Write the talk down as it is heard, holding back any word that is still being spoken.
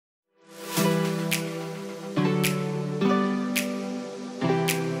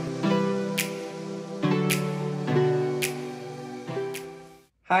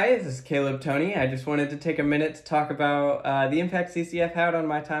Hi, this is Caleb Tony. I just wanted to take a minute to talk about the impact CCF had on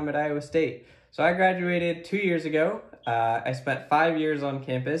my time at Iowa State. So I graduated 2 years ago. I spent 5 years on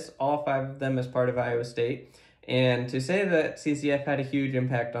campus, all 5 of them as part of Iowa State. And to say that CCF had a huge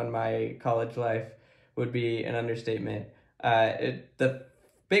impact on my college life would be an understatement. The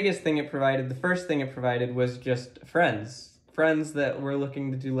biggest thing it provided, the first thing it provided was just friends that were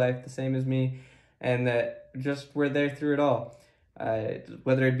looking to do life the same as me and that just were there through it all.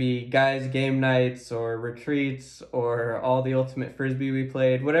 Whether it be guys' game nights or retreats or all the ultimate frisbee we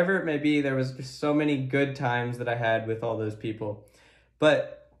played, whatever it may be, there was just so many good times that I had with all those people.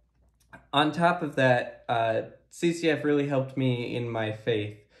 But on top of that, CCF really helped me in my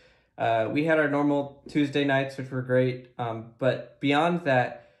faith. We had our normal Tuesday nights, which were great, but beyond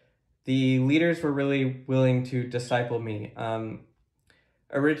that, the leaders were really willing to disciple me.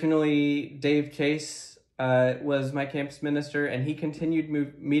 Originally, Dave Chase was my campus minister, and he continued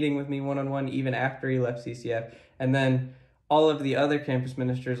meeting with me one-on-one even after he left CCF. And then all of the other campus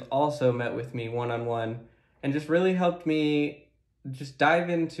ministers also met with me one-on-one and just really helped me just dive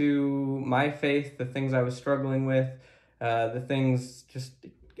into my faith, the things I was struggling with, the things, just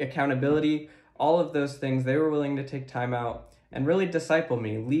accountability, all of those things. They were willing to take time out and really disciple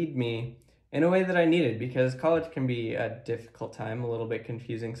me, lead me in a way that I needed, because college can be a difficult time, a little bit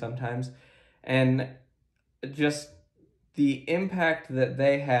confusing sometimes. And just the impact that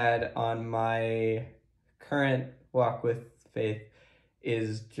they had on my current walk with faith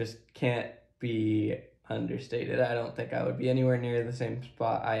is just can't be understated. I don't think I would be anywhere near the same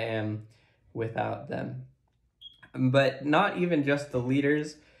spot I am without them. But not even just the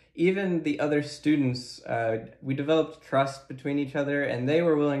leaders, even the other students, we developed trust between each other, and they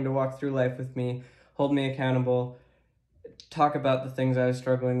were willing to walk through life with me, hold me accountable, talk about the things I was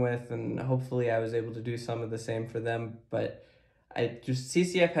struggling with, and hopefully I was able to do some of the same for them. But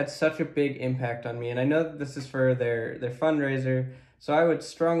CCF had such a big impact on me, and I know that this is for their fundraiser, so I would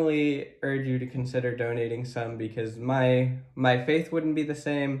strongly urge you to consider donating some, because my faith wouldn't be the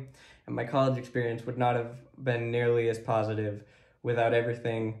same, and my college experience would not have been nearly as positive without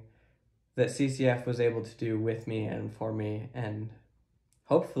everything that CCF was able to do with me and for me, and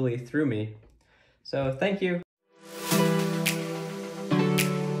hopefully through me. So thank you.